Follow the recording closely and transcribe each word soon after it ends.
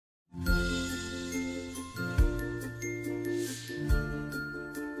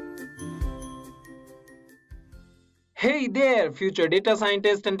Hey there, future data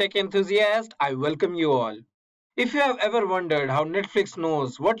scientist and tech enthusiast. I welcome you all. If you have ever wondered how Netflix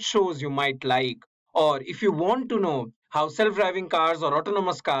knows what shows you might like, or if you want to know how self-driving cars or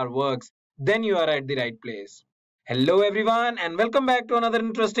autonomous car works, then you are at the right place. Hello everyone and welcome back to another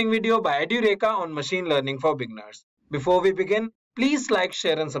interesting video by Edureka on machine learning for beginners. Before we begin, please like,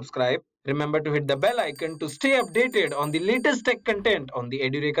 share and subscribe. Remember to hit the bell icon to stay updated on the latest tech content on the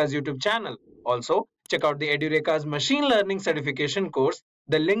Edureka's YouTube channel. Also, check out the Edureka's machine learning certification course,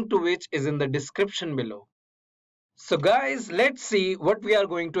 the link to which is in the description below. So guys, let's see what we are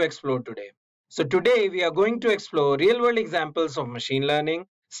going to explore today. So today we are going to explore real-world examples of machine learning,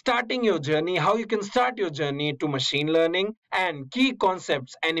 starting your journey, how you can start your journey to machine learning, and key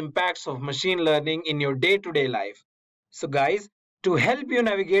concepts and impacts of machine learning in your day-to-day life. So guys, to help you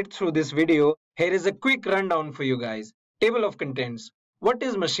navigate through this video, here is a quick rundown for you guys. Table of contents. What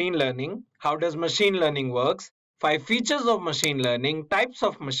is machine learning? How does machine learning works? 5 features of machine learning, types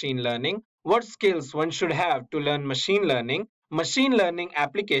of machine learning, what skills one should have to learn machine learning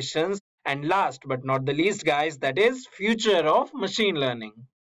applications, and last but not the least guys, that is future of machine learning.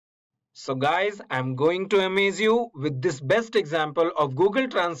 So guys, I'm going to amaze you with this best example of Google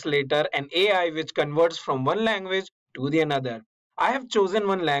Translator, an AI which converts from one language to the another. I have chosen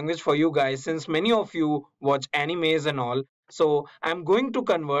one language for you guys since many of you watch animes and all. So I'm going to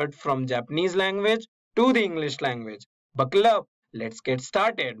convert from Japanese language to the English language. Buckle up, let's get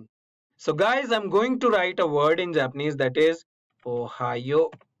started. So guys, I'm going to write a word in Japanese, that is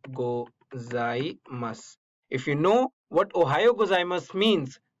Ohayo gozaimasu. If you know what Ohayo gozaimasu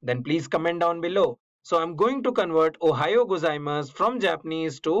means, then please comment down below. So I'm going to convert Ohayo gozaimasu from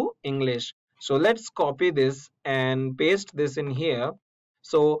Japanese to English. So let's copy this and paste this in here.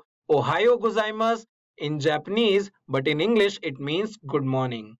 So Ohayo gozaimasu in Japanese, but in English it means good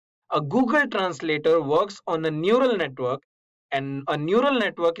morning. A Google Translator works on a neural network, and a neural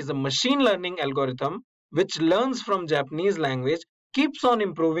network is a machine learning algorithm which learns from Japanese language, keeps on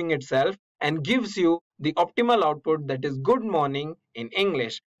improving itself, and gives you the optimal output, that is good morning in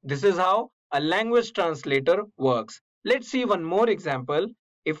English. This is how a language translator works. Let's see one more example.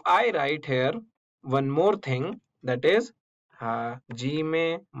 If I write here one more thing, that is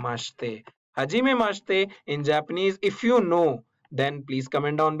hajime mashite. Hajime mashite in Japanese, if you know, then please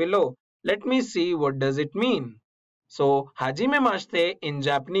comment down below. Let me see what does it mean. So hajime mashite in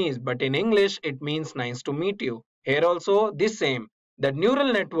Japanese, but in English it means nice to meet you. Here also the same. The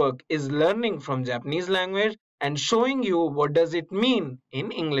neural network is learning from Japanese language and showing you what does it mean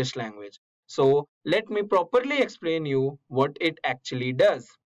in English language. So let me properly explain you what it actually does.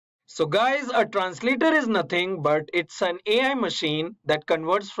 So guys, a translator is nothing but it's an AI machine that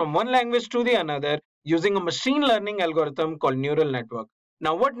converts from one language to the another using a machine learning algorithm called neural network.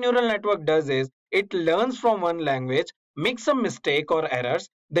 Now what neural network does is it learns from one language, makes a mistake or errors,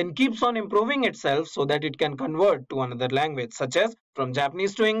 then keeps on improving itself so that it can convert to another language, such as from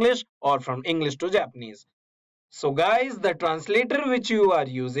Japanese to English or from English to Japanese. So guys, the translator which you are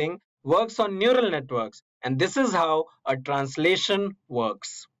using works on neural networks, and this is how a translation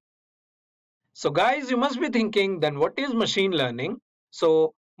works. So guys, you must be thinking, then what is machine learning?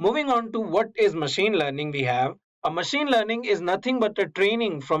 So moving on to what is machine learning, we have a machine learning is nothing but a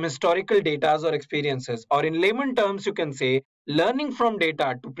training from historical data or experiences, or in layman terms you can say learning from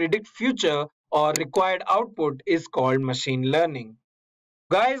data to predict future or required output is called machine learning.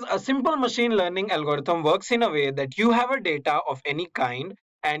 Guys, a simple machine learning algorithm works in a way that you have a data of any kind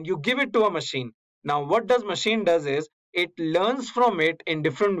and you give it to a machine. Now what does machine does is it learns from it in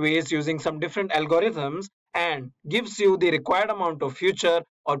different ways using some different algorithms and gives you the required amount of future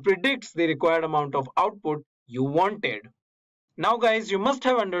or predicts the required amount of output you wanted. Now guys, you must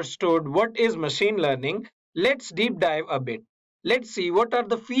have understood what is machine learning. Let's deep dive a bit. Let's see what are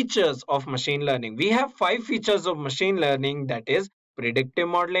the features of machine learning. We have 5 features of machine learning, that is predictive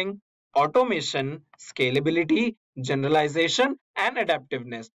modeling, automation, scalability, generalization, and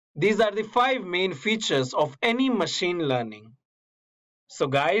adaptiveness. These are the 5 main features of any machine learning. So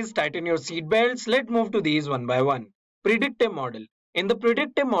guys, tighten your seatbelts. Let's move to these one by one. Predictive model. In the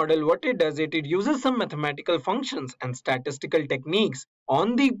predictive model, what it does, it uses some mathematical functions and statistical techniques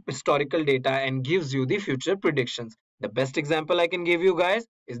on the historical data and gives you the future predictions. The best example I can give you guys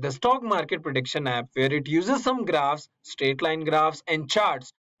is the stock market prediction app, where it uses some graphs, straight line graphs and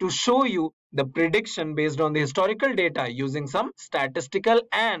charts to show you the prediction based on the historical data using some statistical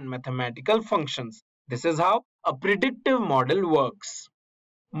and mathematical functions. This is how a predictive model works.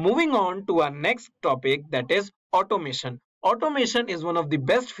 Moving on to our next topic, that is automation. Automation is one of the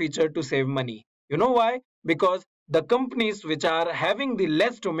best features to save money. You know why? Because the companies which are having the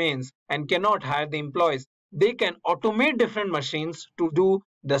less domains and cannot hire the employees, they can automate different machines to do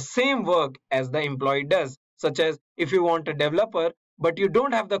the same work as the employee does. Such as if you want a developer but you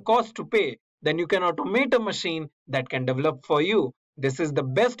don't have the cost to pay, then you can automate a machine that can develop for you. This is the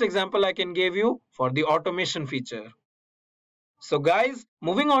best example I can give you for the automation feature. So guys,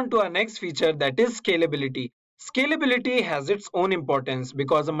 moving on to our next feature, that is scalability. Scalability has its own importance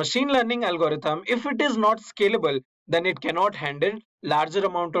because a machine learning algorithm, if it is not scalable, then it cannot handle larger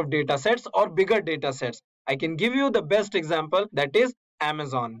amount of data sets or bigger data sets. I can give you the best example, that is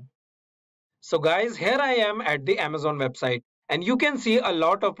Amazon. So guys, here I am at the Amazon website and you can see a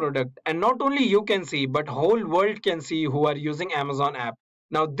lot of product, and not only you can see but whole world can see who are using Amazon app.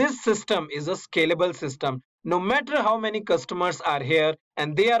 Now this system is a scalable system. No matter how many customers are here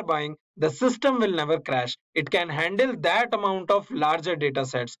and they are buying, the system will never crash. It can handle that amount of larger data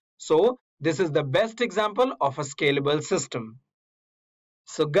sets. So this is the best example of a scalable system.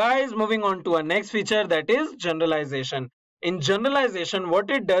 So guys, moving on to our next feature, that is generalization. In generalization, what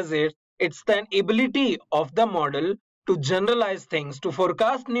it does is it's the ability of the model to generalize things, to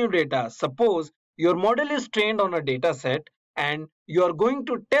forecast new data. Suppose your model is trained on a data set and you are going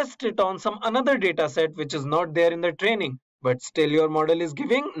to test it on some another data set which is not there in the training, but still your model is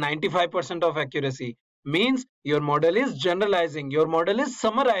giving 95% of accuracy. Means your model is generalizing, your model is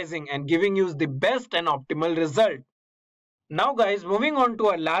summarizing and giving you the best and optimal result. Now guys, moving on to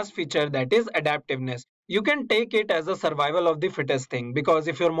our last feature, that is adaptiveness. You can take it as a survival of the fittest thing, because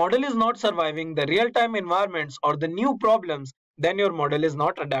if your model is not surviving the real-time environments or the new problems, then your model is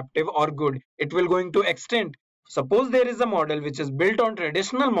not adaptive or good. It will going to extinct. Suppose there is a model which is built on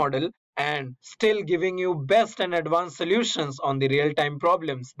traditional model and still giving you best and advanced solutions on the real-time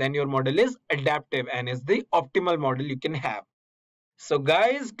problems, then your model is adaptive and is the optimal model you can have. So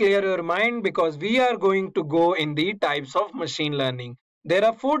guys, clear your mind because we are going to go in the types of machine learning. There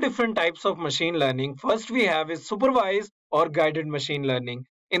are four different types of machine learning. First we have is supervised or guided machine learning.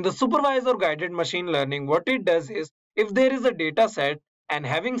 In the supervised or guided machine learning, what it does is if there is a data set and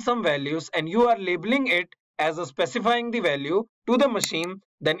having some values and you are labeling it as a specifying the value to the machine,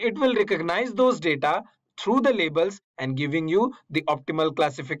 then it will recognize those data through the labels and giving you the optimal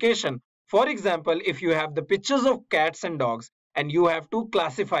classification. For example, if you have the pictures of cats and dogs, and you have to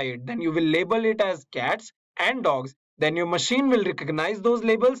classify it, then you will label it as cats and dogs, then your machine will recognize those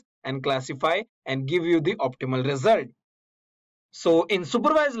labels and classify and give you the optimal result. So in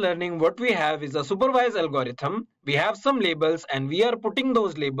supervised learning, what we have is a supervised algorithm. We have some labels and we are putting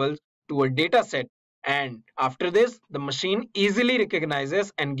those labels to a data set, and after this the machine easily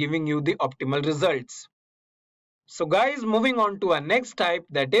recognizes and giving you the optimal results. So guys, moving on to our next type,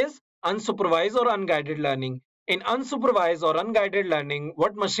 that is unsupervised or unguided learning. In unsupervised or unguided learning,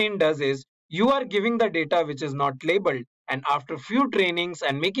 what machine does is you are giving the data which is not labeled, and after few trainings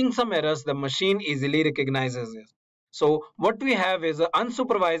and making some errors, the machine easily recognizes it. So what we have is an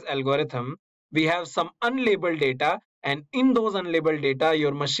unsupervised algorithm. We have some unlabeled data, and in those unlabeled data,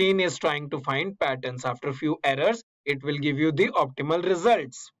 your machine is trying to find patterns. After few errors, it will give you the optimal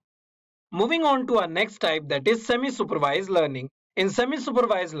results. Moving on to our next type, that is semi-supervised learning. In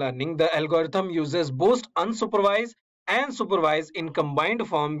semi-supervised learning, the algorithm uses both unsupervised and supervised in combined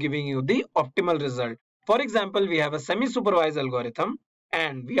form, giving you the optimal result. For example, we have a semi-supervised algorithm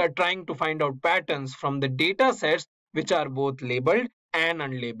and we are trying to find out patterns from the data sets which are both labeled and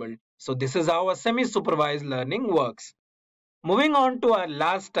unlabeled. So this is how a semi-supervised learning works. Moving on to our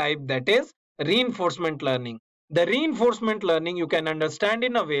last type, that is reinforcement learning. The reinforcement learning you can understand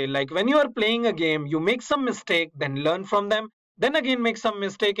in a way like when you are playing a game, you make some mistake, then learn from them, then again make some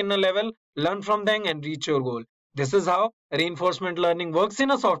mistake in a level, learn from them and reach your goal. This is how reinforcement learning works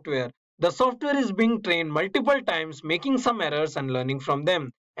in a software. The software is being trained multiple times, making some errors and learning from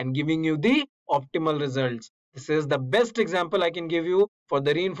them and giving you the optimal results. This is the best example I can give you for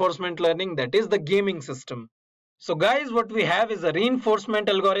the reinforcement learning, that is the gaming system. So guys, what we have is a reinforcement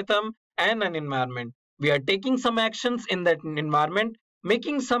algorithm and an environment. We are taking some actions in that environment,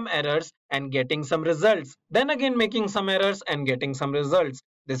 making some errors and getting some results. Then again making some errors and getting some results.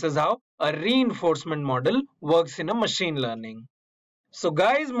 This is how a reinforcement model works in a machine learning. So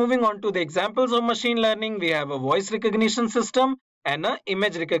guys, moving on to the examples of machine learning, we have a voice recognition system and an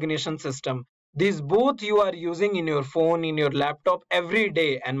image recognition system. These both you are using in your phone, in your laptop every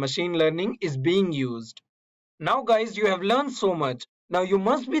day, and machine learning is being used. Now guys, you have learned so much. Now you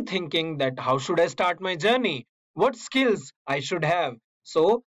must be thinking that how should I start my journey? What skills I should have?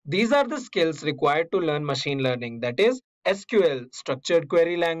 So these are the skills required to learn machine learning, that is SQL, structured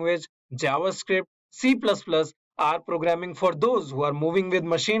query language, JavaScript, C++ are programming for those who are moving with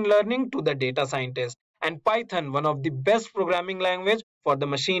machine learning to the data scientist, and Python, one of the best programming language for the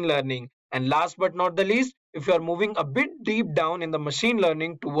machine learning. And last but not the least, if you are moving a bit deep down in the machine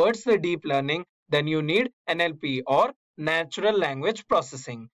learning towards the deep learning, then you need NLP or natural language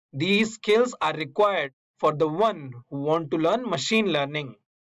processing. These skills are required for the one who want to learn machine learning.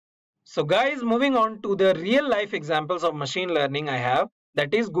 So guys, moving on to the real life examples of machine learning I have,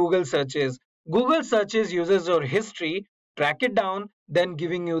 that is Google searches. Google searches uses your history, track it down, then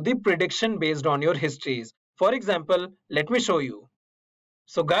giving you the prediction based on your histories. For example, let me show you.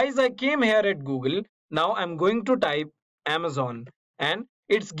 So guys, I came here at Google. Now I'm going to type Amazon and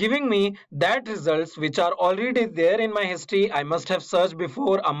it's giving me that results which are already there in my history. I must have searched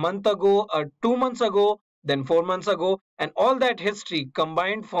before a month ago, 2 months ago, then 4 months ago, and all that history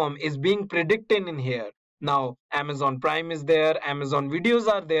combined form is being predicted in here. Now Amazon Prime is there, Amazon videos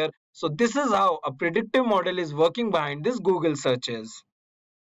are there. So this is how a predictive model is working behind this Google searches.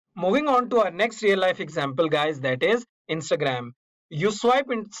 Moving on to our next real life example, guys, that is Instagram. You swipe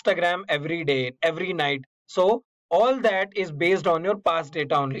Instagram every day, every night. So all that is based on your past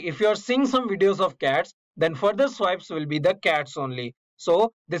data only. If you are seeing some videos of cats, then further swipes will be the cats only.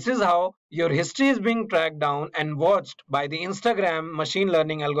 So this is how your history is being tracked down and watched by the Instagram machine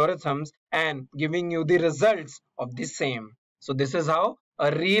learning algorithms and giving you the results of the same. So this is how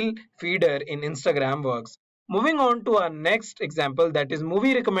a real feeder in Instagram works. Moving on to our next example, that is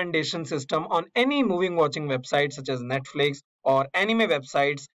movie recommendation system on any movie watching website such as Netflix or anime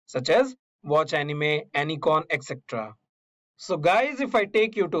websites such as Watch Anime, Anycon, etc. So guys, if I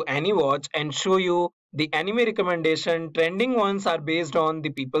take you to AnyWatch and show you the anime recommendation, trending ones are based on the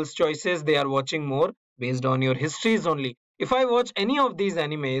people's choices they are watching more based on your histories only. If I watch any of these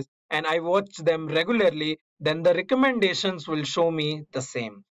animes and I watch them regularly, then the recommendations will show me the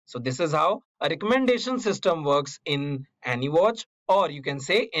same. So this is how a recommendation system works in AnyWatch, or you can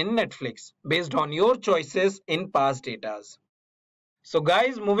say in Netflix, based on your choices in past datas. So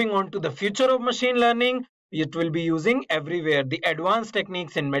guys, moving on to the future of machine learning, it will be using everywhere. The advanced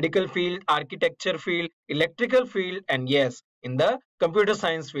techniques in medical field, architecture field, electrical field, and yes, in the computer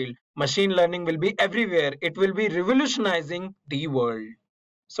science field. Machine learning will be everywhere. It will be revolutionizing the world.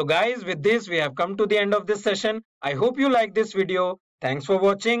 So guys, with this, we have come to the end of this session. I hope you like this video. Thanks for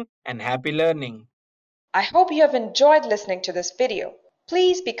watching and happy learning. I hope you have enjoyed listening to this video.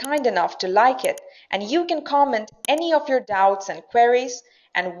 Please be kind enough to like it, and you can comment any of your doubts and queries,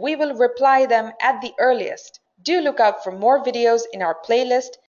 and we will reply them at the earliest. Do look out for more videos in our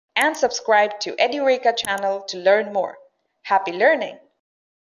playlist and subscribe to Edureka channel to learn more. Happy learning!